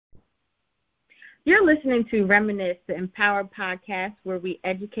You're listening to Reminisce, the Empower podcast, where we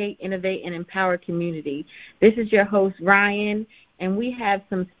educate, innovate, and empower community. This is your host, Ryan, and we have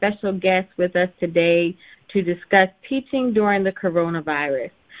some special guests with us today to discuss teaching during the coronavirus.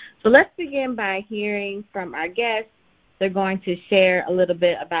 So let's begin by hearing from our guests. They're going to share a little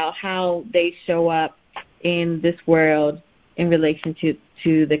bit about how they show up in this world in relation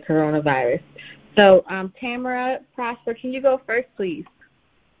to the coronavirus. So, Tamara Prosper, can you go first, please?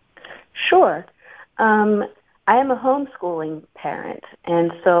 Sure. I am a homeschooling parent,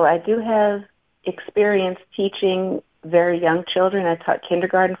 and so I do have experience teaching very young children. I taught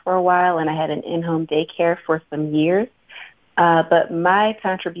kindergarten for a while, and I had an in-home daycare for some years. But my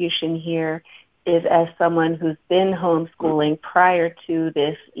contribution here is as someone who's been homeschooling prior to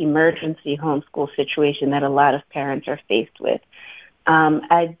this emergency homeschool situation that a lot of parents are faced with.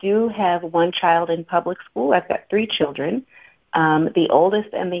 I do have one child in public school. I've got 3 children. The oldest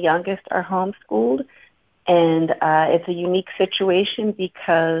and the youngest are homeschooled, and it's a unique situation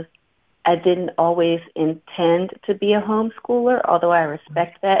because I didn't always intend to be a homeschooler, although I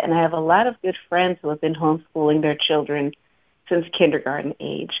respect that, and I have a lot of good friends who have been homeschooling their children since kindergarten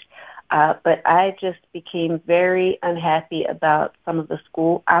age. But I just became very unhappy about some of the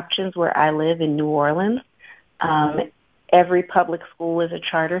school options where I live in New Orleans. Every public school is a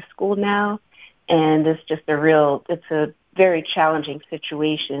charter school now, and it's a very challenging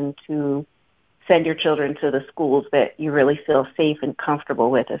situation to send your children to the schools that you really feel safe and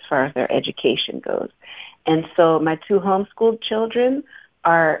comfortable with as far as their education goes. And so my 2 homeschooled children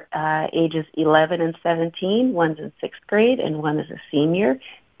are ages 11 and 17. One's in 6th grade and one is a senior.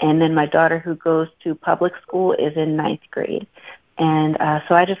 And then my daughter, who goes to public school, is in 9th grade. And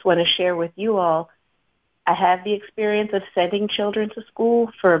so I just want to share with you all, I have the experience of sending children to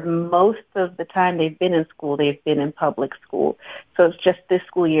school. For most of the time they've been in school, they've been in public school. So it's just this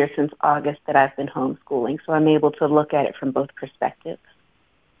school year since August that I've been homeschooling. So I'm able to look at it from both perspectives.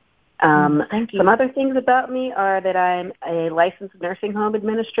 Thank you. Some other things about me are that I'm a licensed nursing home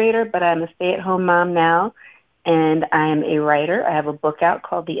administrator, but I'm a stay-at-home mom now, and I'm a writer. I have a book out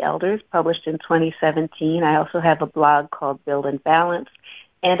called The Elders, published in 2017. I also have a blog called Build and Balance,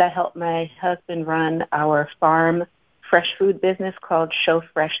 and I help my husband run our farm fresh food business called Show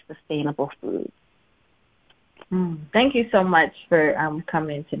Fresh Sustainable Food. Thank you so much for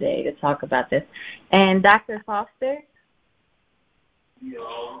coming today to talk about this. And Dr. Foster?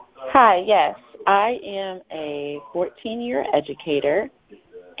 Hi, yes. I am a 14-year educator,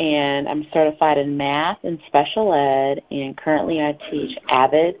 and I'm certified in math and special ed, and currently I teach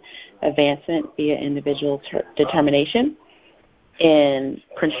AVID, Advancement via Individual Determination, in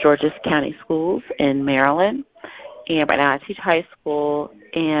Prince George's County Schools in Maryland. And right now I teach high school,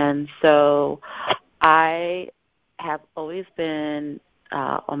 and so I have always been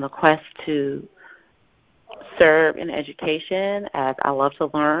on the quest to serve in education, as I love to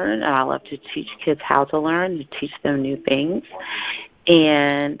learn, and I love to teach kids how to learn, to teach them new things.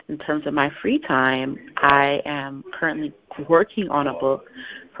 And in terms of my free time, I am currently working on a book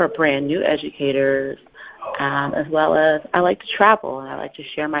for brand new educators, as well as I like to travel, and I like to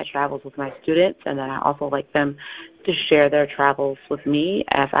share my travels with my students, and then I also like them to share their travels with me,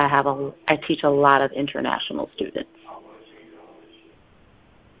 as I teach a lot of international students.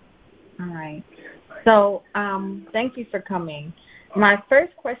 All right. So thank you for coming. My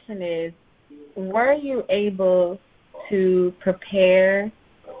first question is, were you able to prepare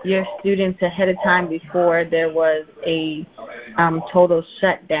your students ahead of time before there was a total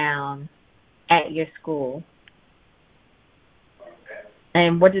shutdown at your school?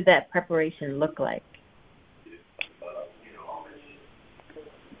 And what did that preparation look like?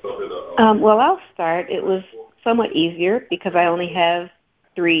 Well, I'll start. It was somewhat easier because I only have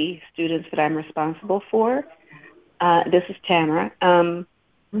 3 students that I'm responsible for. This is Tamara.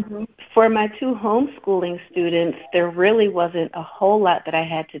 For my 2 homeschooling students, there really wasn't a whole lot that I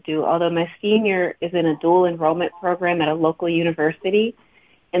had to do, although my senior is in a dual enrollment program at a local university.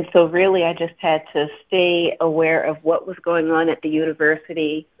 And so really I just had to stay aware of what was going on at the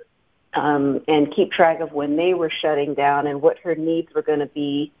university and keep track of when they were shutting down and what her needs were going to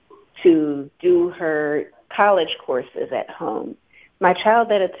be to do her college courses at home. My child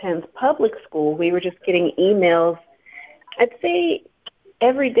that attends public school, we were just getting emails, I'd say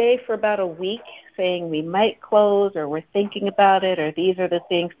every day for about a week, saying we might close or we're thinking about it or these are the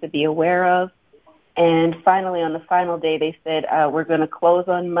things to be aware of. And finally, on the final day, they said, we're going to close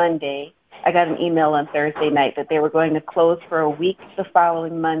on Monday. I got an email on Thursday night that they were going to close for a week the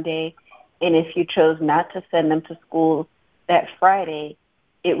following Monday. And if you chose not to send them to school that Friday,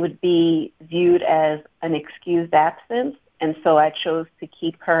 it would be viewed as an excused absence. And so I chose to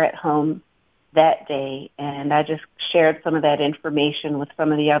keep her at home that day, and I just shared some of that information with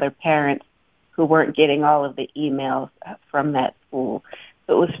some of the other parents who weren't getting all of the emails from that school.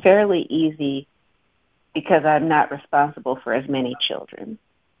 So it was fairly easy because I'm not responsible for as many children.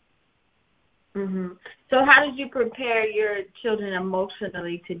 Mm-hmm. So how did you prepare your children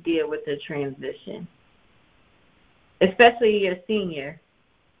emotionally to deal with the transition, especially your senior?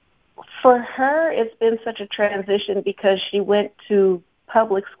 For her, it's been such a transition because she went to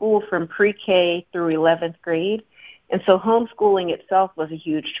public school from pre-K through 11th grade, and so homeschooling itself was a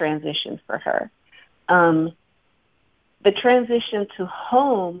huge transition for her. The transition to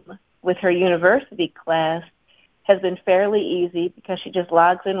home with her university class has been fairly easy because she just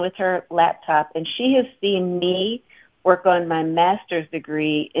logs in with her laptop, and she has seen me work on my master's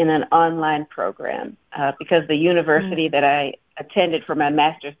degree in an online program because the university that I attended for my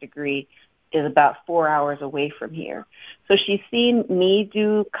master's degree is about 4 hours away from here. So she's seen me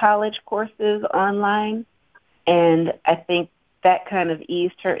do college courses online, and I think that kind of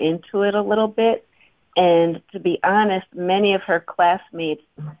eased her into it a little bit. And to be honest, many of her classmates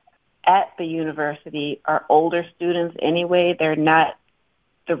at the university are older students anyway. They're not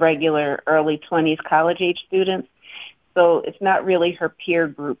the regular early 20s college-age students. So it's not really her peer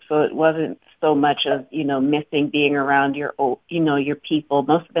group. So it wasn't so much of, missing being around your people.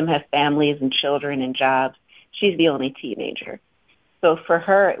 Most of them have families and children and jobs. She's the only teenager. So for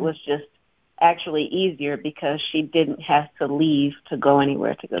her, it was just actually easier because she didn't have to leave to go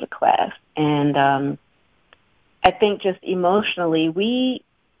anywhere to go to class. And I think just emotionally,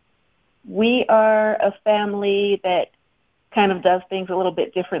 we are a family that kind of does things a little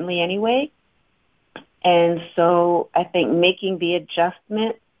bit differently anyway. And so I think making the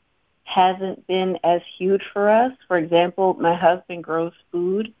adjustment hasn't been as huge for us. For example, my husband grows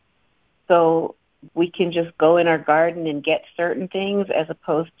food, so we can just go in our garden and get certain things as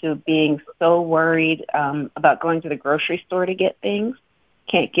opposed to being so worried about going to the grocery store to get things.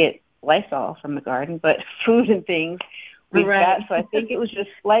 Can't get Lysol from the garden, but food and things we've got. So I think it was just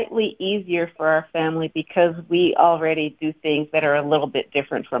slightly easier for our family because we already do things that are a little bit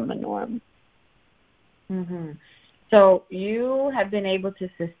different from the norm. Mm-hmm. So you have been able to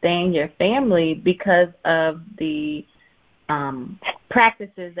sustain your family because of the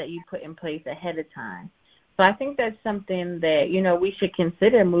practices that you put in place ahead of time. So I think that's something that, we should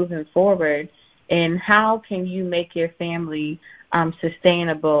consider moving forward. And how can you make your family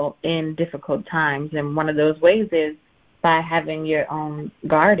sustainable in difficult times? And one of those ways is by having your own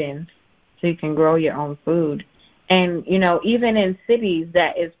garden so you can grow your own food. And, even in cities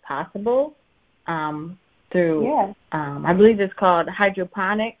that is possible through, I believe it's called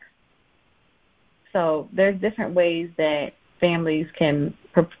hydroponics. So there's different ways that families can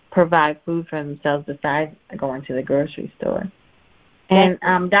provide food for themselves besides going to the grocery store. And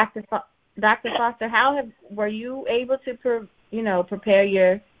Dr. Foster, were you able to prepare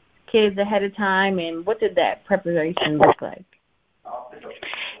your kids ahead of time, and what did that preparation look like?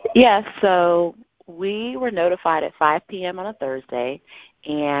 Yes, so we were notified at 5 p.m. on a Thursday,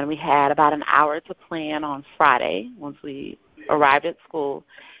 and we had about an hour to plan on Friday once we arrived at school.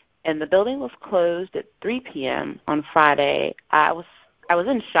 And the building was closed at 3 p.m. on Friday. I was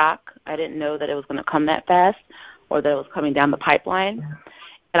in shock. I didn't know that it was going to come that fast or that it was coming down the pipeline.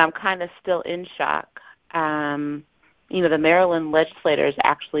 And I'm kind of still in shock. The Maryland legislators,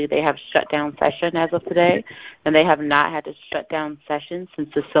 actually, they have shut down session as of today, and they have not had to shut down session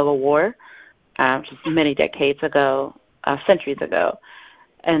since the Civil War, which is many decades ago, centuries ago.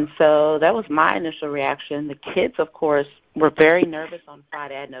 And so that was my initial reaction. The kids, of course, were very nervous on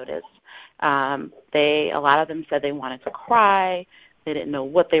Friday, I noticed. A lot of them said they wanted to cry. They didn't know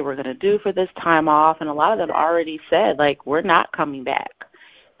what they were going to do for this time off. And a lot of them already said, we're not coming back.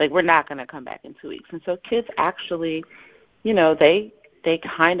 We're not going to come back in 2 weeks. And so kids actually, they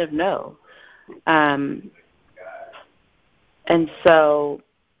kind of know. And so,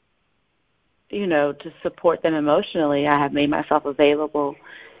 to support them emotionally, I have made myself available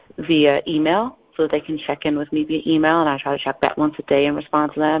via email so they can check in with me via email, and I try to check that once a day and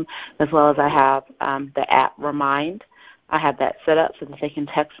respond to them, as well as I have the app Remind. I have that set up so that they can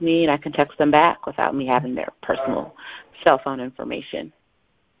text me, and I can text them back without me having their personal cell phone information.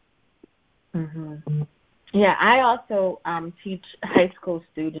 Mm-hmm. Yeah, I also teach high school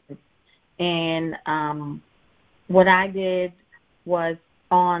students, and what I did was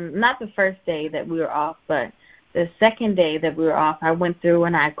on not the first day that we were off, but the second day that we were off, I went through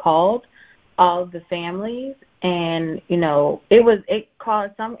and I called all of the families, and it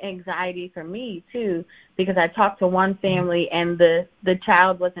caused some anxiety for me too, because I talked to one family and the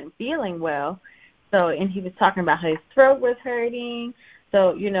child wasn't feeling well, and he was talking about how his throat was hurting.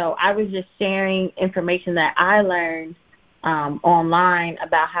 So, I was just sharing information that I learned online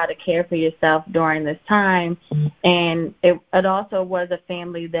about how to care for yourself during this time. And it also was a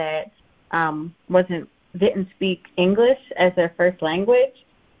family that didn't speak English as their first language.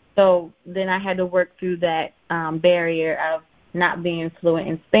 So then I had to work through that barrier of not being fluent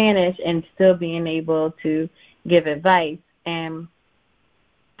in Spanish and still being able to give advice. And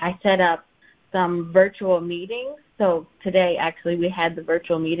I set up some virtual meetings. So today, actually, we had the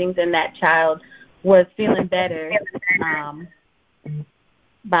virtual meetings, and that child was feeling better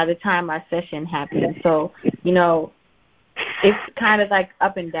by the time our session happened. So, it's kind of like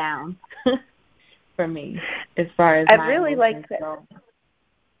up and down for me as far as I'd really like to. Go.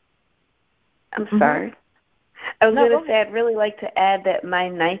 I'm sorry. I was going to say I'd really like to add that my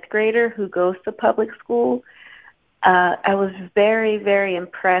 9th grader who goes to public school, I was very, very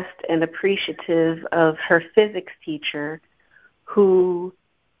impressed and appreciative of her physics teacher who,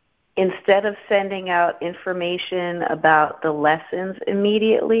 instead of sending out information about the lessons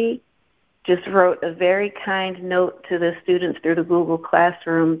immediately, just wrote a very kind note to the students through the Google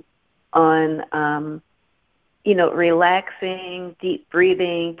Classroom on, relaxing, deep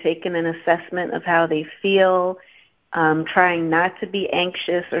breathing, taking an assessment of how they feel, trying not to be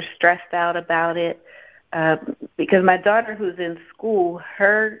anxious or stressed out about it. Because my daughter who's in school,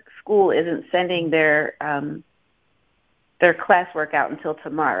 her school isn't sending their classwork out until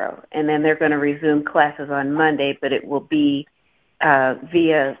tomorrow, and then they're going to resume classes on Monday, but it will be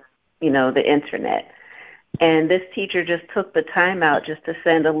via, the internet. And this teacher just took the time out just to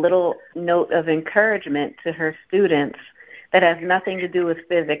send a little note of encouragement to her students that has nothing to do with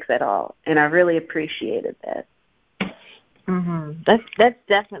physics at all, and I really appreciated that. That's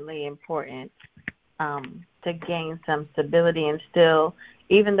definitely important. To gain some stability, and still,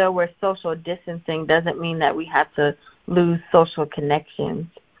 even though we're social distancing, doesn't mean that we have to lose social connections.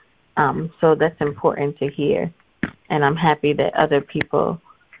 So that's important to hear. And I'm happy that other people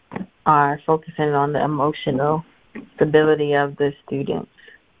are focusing on the emotional stability of the students.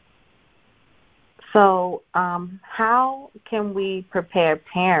 So how can we prepare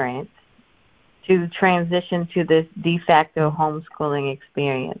parents to transition to this de facto homeschooling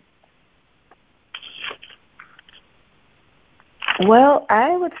experience? Well,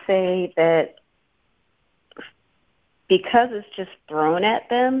 I would say that because it's just thrown at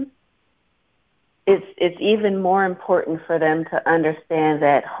them, it's even more important for them to understand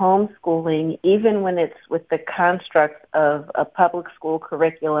that homeschooling, even when it's with the construct of a public school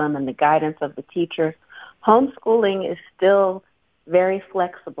curriculum and the guidance of the teachers, homeschooling is still very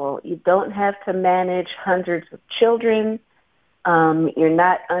flexible. You don't have to manage hundreds of children. You're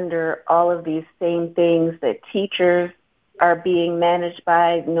not under all of these same things that teachers are being managed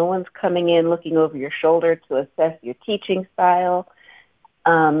by. No one's coming in looking over your shoulder to assess your teaching style.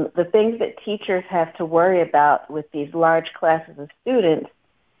 The things that teachers have to worry about with these large classes of students,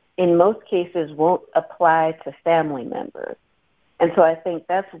 in most cases, won't apply to family members. And so I think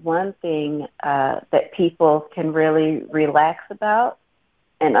that's one thing that people can really relax about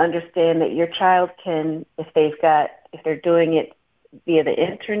and understand that your child can, if they're doing it via the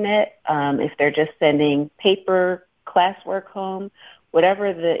internet, if they're just sending paper classwork home,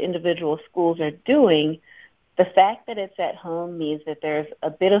 whatever the individual schools are doing, the fact that it's at home means that there's a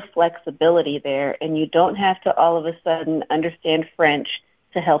bit of flexibility there, and you don't have to all of a sudden understand French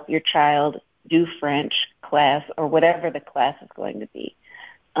to help your child do French class or whatever the class is going to be.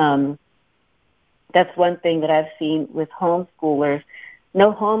 That's one thing that I've seen with homeschoolers.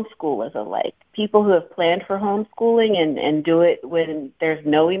 No homeschool is alike. People who have planned for homeschooling and do it when there's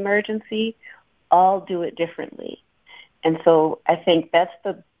no emergency all do it differently. And so I think that's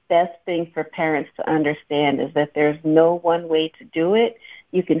the best thing for parents to understand, is that there's no one way to do it.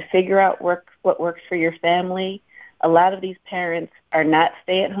 You can figure out what works for your family. A lot of these parents are not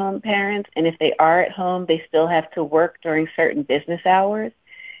stay-at-home parents, and if they are at home, they still have to work during certain business hours.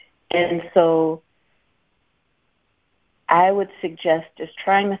 And so I would suggest just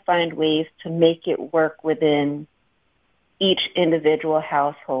trying to find ways to make it work within each individual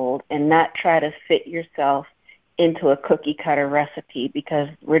household and not try to fit yourself into a cookie-cutter recipe, because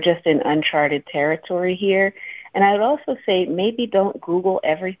we're just in uncharted territory here. And I would also say maybe don't Google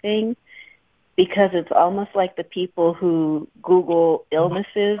everything, because it's almost like the people who Google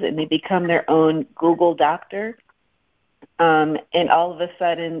illnesses and they become their own Google doctor. And all of a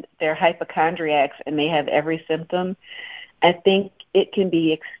sudden they're hypochondriacs and they have every symptom. I think it can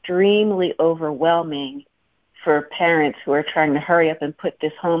be extremely overwhelming for parents who are trying to hurry up and put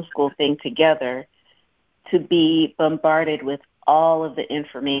this homeschool thing together, to be bombarded with all of the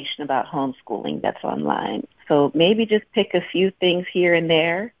information about homeschooling that's online. So maybe just pick a few things here and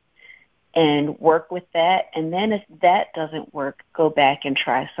there and work with that. And then if that doesn't work, go back and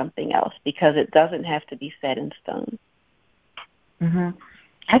try something else, because it doesn't have to be set in stone. Mm-hmm.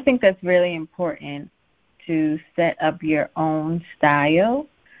 I think that's really important to set up your own style,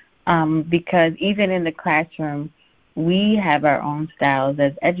 because even in the classroom, we have our own styles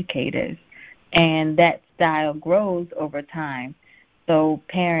as educators, and that style grows over time. So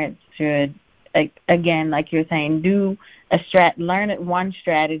parents should, again, like you're saying, learn one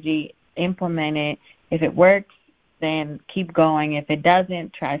strategy, implement it. If it works, then keep going. If it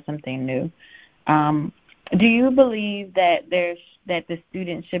doesn't, try something new. Do you believe that that the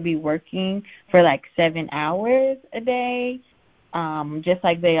students should be working for like 7 hours a day, just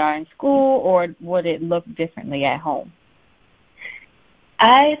like they are in school, or would it look differently at home?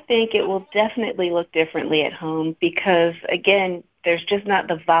 I think it will definitely look differently at home because, again, there's just not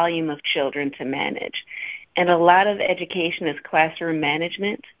the volume of children to manage. And a lot of education is classroom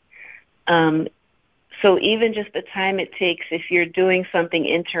management. So even just the time it takes, if you're doing something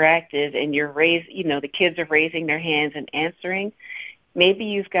interactive and the kids are raising their hands and answering, maybe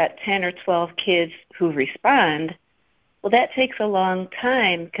you've got 10 or 12 kids who respond. Well, that takes a long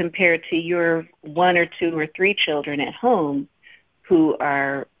time compared to your 1 or 2 or 3 children at home who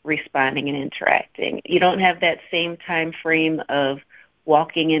are responding and interacting. You don't have that same time frame of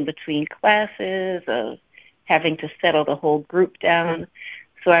walking in between classes, of having to settle the whole group down.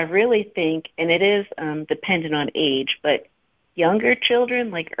 So I really think, and it is dependent on age, but younger children,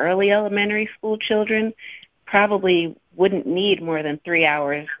 like early elementary school children, probably wouldn't need more than 3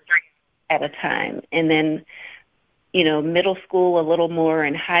 hours at a time. And then, middle school a little more,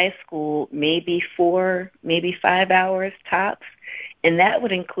 and high school maybe 4, maybe 5 hours tops. And that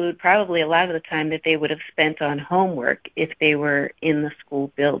would include probably a lot of the time that they would have spent on homework if they were in the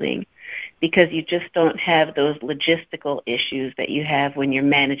school building, because you just don't have those logistical issues that you have when you're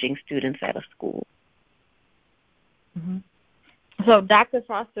managing students at a school. Mm-hmm. So, Dr.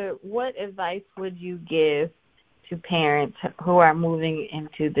 Foster, what advice would you give to parents who are moving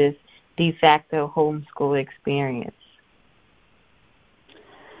into this de facto homeschool experience?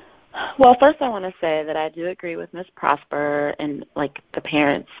 Well, first I want to say that I do agree with Ms. Prosper and the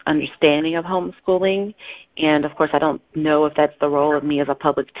parents' understanding of homeschooling. And, of course, I don't know if that's the role of me as a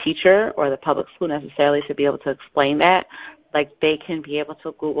public teacher or the public school necessarily to be able to explain that. They can be able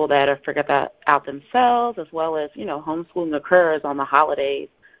to Google that or figure that out themselves, as well as, homeschooling occurs on the holidays,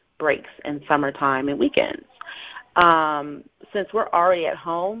 breaks, and summertime and weekends. Since we're already at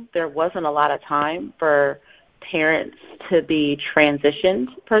home, there wasn't a lot of time for parents to be transitioned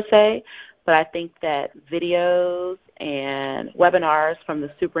per se, but I think that videos and webinars from the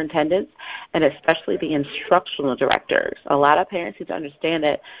superintendents and especially the instructional directors, a lot of parents need to understand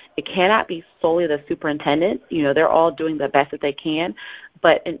that it cannot be solely the superintendent. They're all doing the best that they can,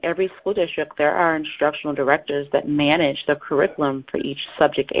 but in every school district there are instructional directors that manage the curriculum for each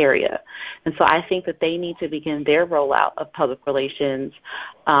subject area. And so I think that they need to begin their rollout of public relations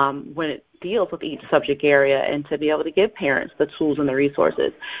when it deals with each subject area, and to be able to give parents the tools and the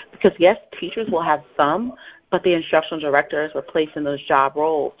resources. Because, yes, teachers will have some, but the instructional directors were placed in those job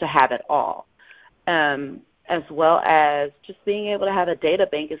roles to have it all, as well as just being able to have a data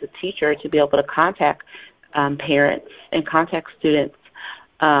bank as a teacher to be able to contact parents and contact students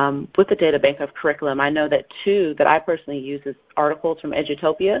with the data bank of curriculum. I know that two that I personally use is articles from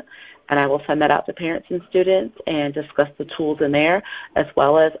Edutopia, and I will send that out to parents and students and discuss the tools in there, as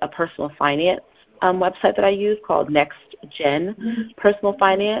well as a personal finance website that I use called Next Gen Personal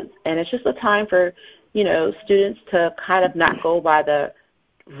Finance. And it's just a time for, students to kind of not go by the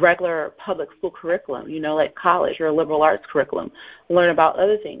regular public school curriculum, like college or a liberal arts curriculum. Learn about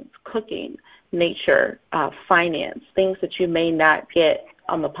other things, cooking, nature, finance, things that you may not get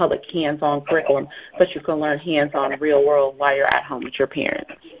on the public hands-on curriculum, but you can learn hands-on real world while you're at home with your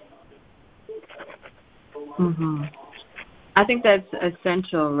parents. Mm-hmm. I think that's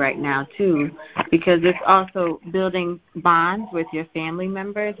essential right now, too, because it's also building bonds with your family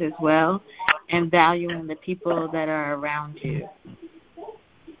members as well and valuing the people that are around you.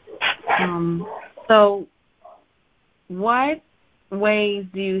 So what ways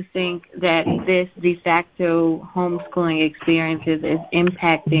do you think that this de facto homeschooling experience is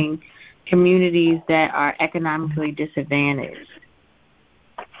impacting communities that are economically disadvantaged?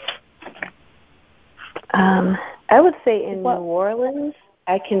 I would say in New Orleans,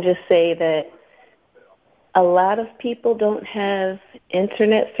 I can just say that a lot of people don't have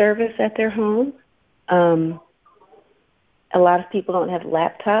internet service at their home. a lot of people don't have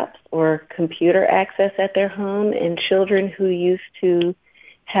laptops or computer access at their home, and children who used to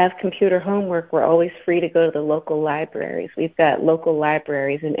have computer homework were always free to go to the local libraries. We've got local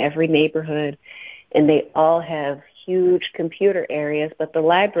libraries in every neighborhood, and they all have huge computer areas, but the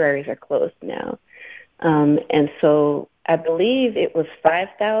libraries are closed now. And so I believe it was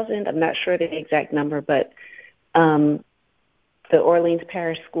 5,000. I'm not sure the exact number, but the Orleans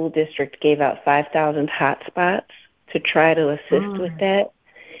Parish School District gave out 5,000 hotspots to try to assist with that.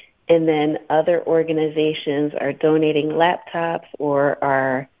 And then other organizations are donating laptops or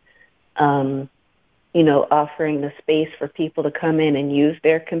are, offering the space for people to come in and use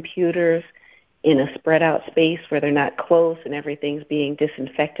their computers in a spread out space where they're not close and everything's being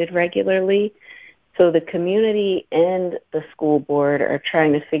disinfected regularly. So the community and the school board are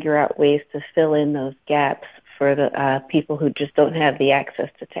trying to figure out ways to fill in those gaps for the people who just don't have the access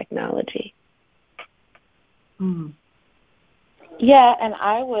to technology. Mm. Yeah, and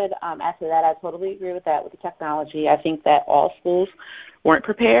I would add to that, I totally agree with that, with the technology. I think that all schools weren't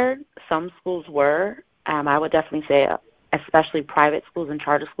prepared. Some schools were. I would definitely say especially private schools and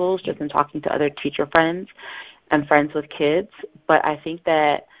charter schools, just in talking to other teacher friends and friends with kids. But I think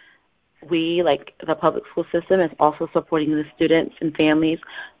that we, like the public school system, is also supporting the students and families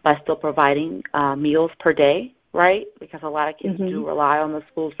by still providing meals per day, right? Because a lot of kids do rely on the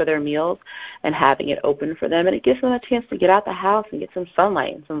schools for their meals and having it open for them. And it gives them a chance to get out the house and get some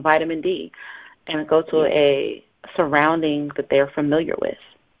sunlight and some vitamin D and go to a surrounding that they're familiar with.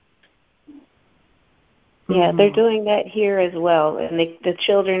 Yeah, they're doing that here as well. And the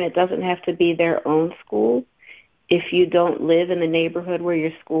children, it doesn't have to be their own school. If you don't live in the neighborhood where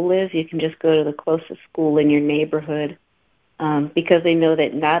your school is, you can just go to the closest school in your neighborhood, because they know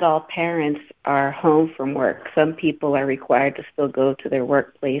that not all parents are home from work. Some people are required to still go to their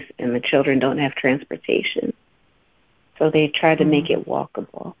workplace, and the children don't have transportation. So they try to make it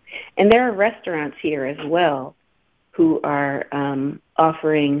walkable. And there are restaurants here as well who are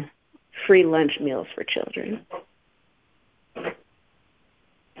offering free lunch meals for children.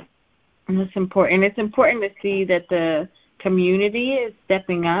 And it's important. It's important to see that the community is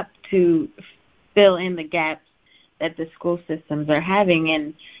stepping up to fill in the gaps that the school systems are having.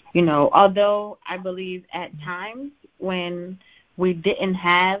 And, although I believe at times when we didn't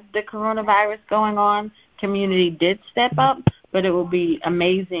have the coronavirus going on, community did step up, but it will be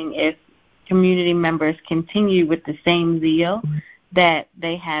amazing if community members continue with the same zeal that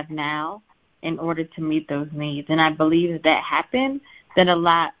they have now in order to meet those needs. And I believe if that happened, that a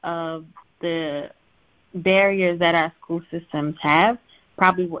lot of the barriers that our school systems have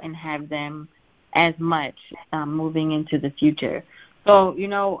probably wouldn't have them as much moving into the future. So,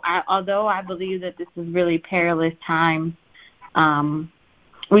 although I believe that this is really perilous times,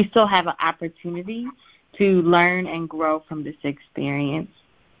 we still have an opportunity to learn and grow from this experience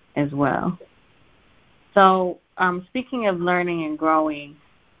as well. So, speaking of learning and growing,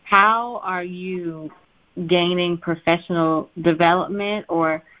 how are you gaining professional development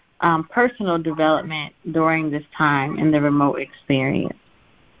or personal development during this time in the remote experience?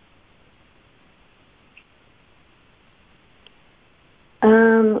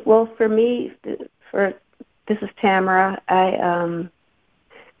 Well, for me, this is Tamara.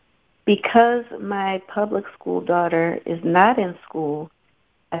 Because my public school daughter is not in school,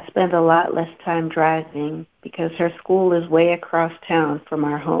 I spend a lot less time driving because her school is way across town from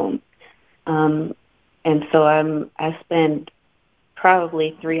our home. And so I spend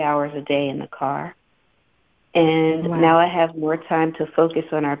probably 3 hours a day in the car. And now I have more time to focus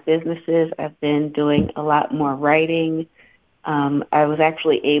on our businesses. I've been doing a lot more writing. I was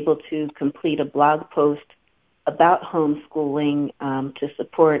actually able to complete a blog post about homeschooling to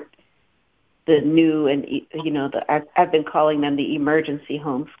support the new and, I've been calling them the emergency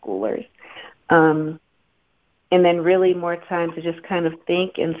homeschoolers. And then really more time to just kind of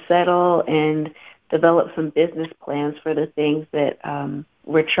think and settle and develop some business plans for the things that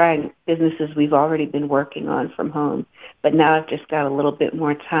we're trying, businesses we've already been working on from home. But now I've just got a little bit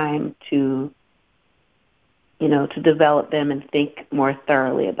more time to, to develop them and think more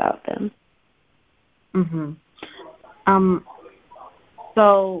thoroughly about them.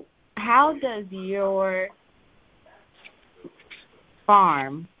 So how does your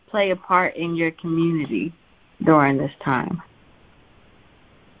farm play a part in your community during this time?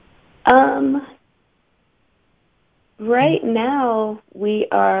 Right now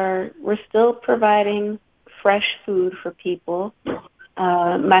we're still providing fresh food for people.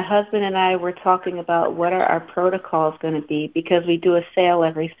 My husband and I were talking about what are our protocols going to be, because we do a sale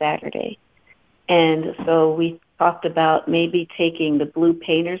every Saturday. And so we talked about maybe taking the blue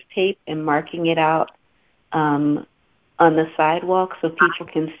painter's tape and marking it out on on the sidewalk so people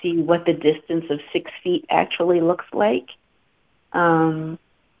can see what the distance of 6 feet actually looks like. And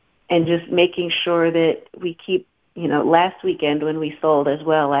just making sure that we keep, last weekend when we sold as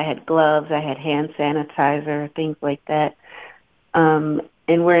well, I had gloves, I had hand sanitizer, things like that.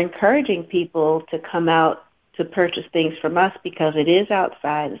 And we're encouraging people to come out to purchase things from us because it is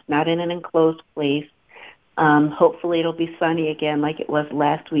outside. It's not in an enclosed place. Hopefully it'll be sunny again like it was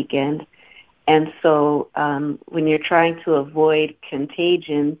last weekend. And so when you're trying to avoid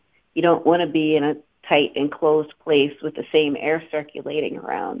contagion, you don't want to be in a tight, enclosed place with the same air circulating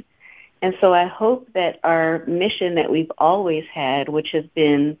around. And so I hope that our mission that we've always had, which has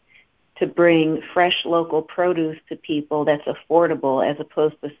been to bring fresh local produce to people that's affordable as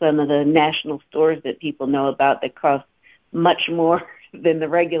opposed to some of the national stores that people know about that cost much more than the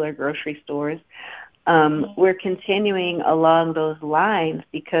regular grocery stores, we're continuing along those lines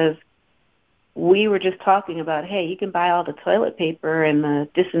because we were just talking about, hey, you can buy all the toilet paper and the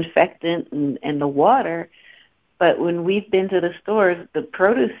disinfectant and the water, but when we've been to the stores, the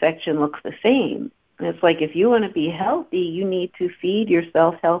produce section looks the same. And it's like if you want to be healthy, you need to feed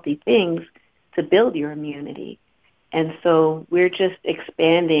yourself healthy things to build your immunity. And so we're just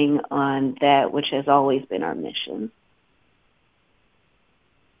expanding on that, which has always been our mission.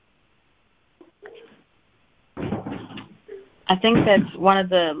 I think that's one of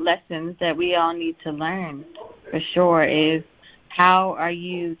the lessons that we all need to learn for sure is how are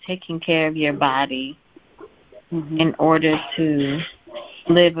you taking care of your body in order to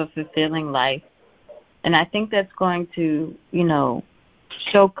live a fulfilling life. And I think that's going to,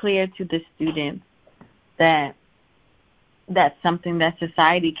 show clear to the students that that's something that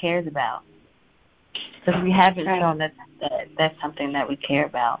society cares about. Because we haven't shown that that's something that we care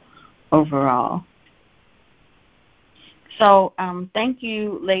about overall. So thank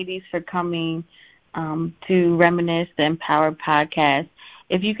you, ladies, for coming to Reminisce the Empower podcast.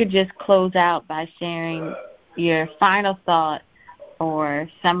 If you could just close out by sharing your final thought or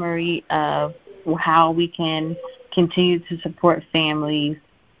summary of how we can continue to support families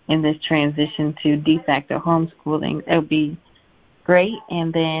in this transition to de facto homeschooling, it would be great.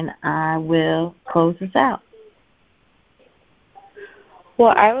 And then I will close this out.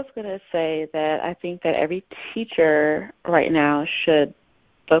 Well, I was going to say that I think that every teacher right now should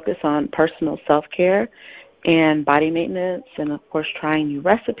focus on personal self-care and body maintenance and, of course, trying new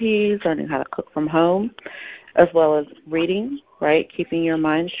recipes, learning how to cook from home, as well as reading, right, keeping your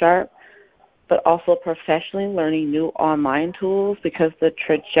mind sharp, but also professionally learning new online tools because the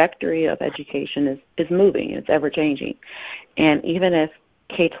trajectory of education is moving. It's ever-changing. And even if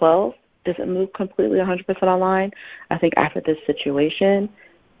K-12 doesn't move completely 100% online, I think after this situation,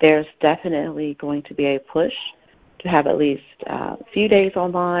 there's definitely going to be a push to have at least a few days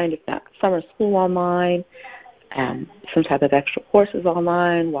online, if not summer school online, some type of extra courses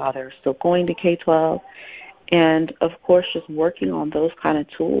online while they're still going to K-12. And, of course, just working on those kind of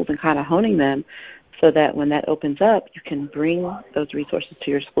tools and kind of honing them so that when that opens up, you can bring those resources to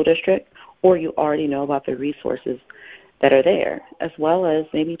your school district or you already know about the resources that are there, as well as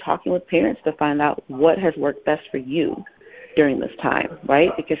maybe talking with parents to find out what has worked best for you during this time,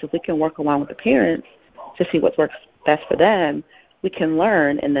 right? Because if we can work along with the parents to see what works best for them, we can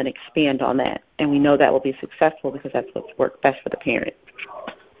learn and then expand on that. And we know that will be successful because that's what's worked best for the parent.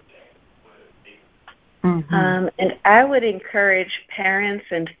 Mm-hmm. And I would encourage parents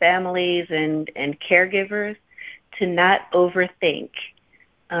and families and caregivers to not overthink.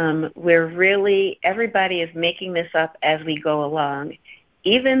 Everybody is making this up as we go along.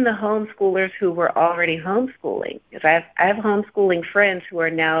 Even the homeschoolers who were already homeschooling. Because I have homeschooling friends who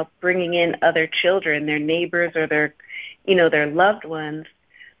are now bringing in other children, their neighbors or their loved ones,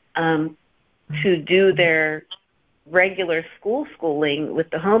 to do their regular schooling with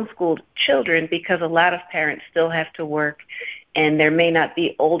the homeschooled children because a lot of parents still have to work and there may not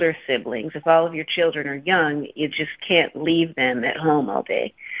be older siblings. If all of your children are young, you just can't leave them at home all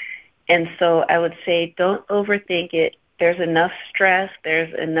day. And so I would say don't overthink it. There's enough stress.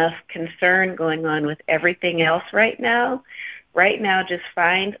 There's enough concern going on with everything else right now. Right now, just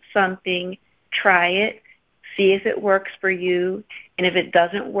find something, try it, see if it works for you. And if it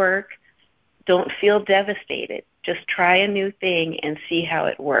doesn't work, don't feel devastated. Just try a new thing and see how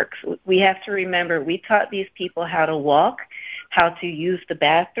it works. We have to remember we taught these people how to walk, how to use the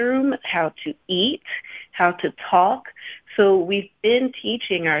bathroom, how to eat, how to talk. So we've been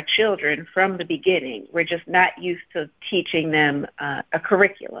teaching our children from the beginning. We're just not used to teaching them a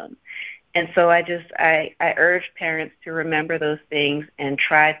curriculum. And so I urge parents to remember those things and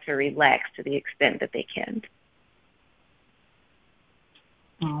try to relax to the extent that they can.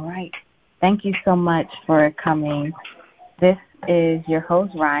 All right. Thank you so much for coming This is your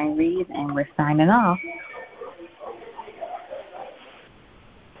host, Ryan Reeves, and we're signing off.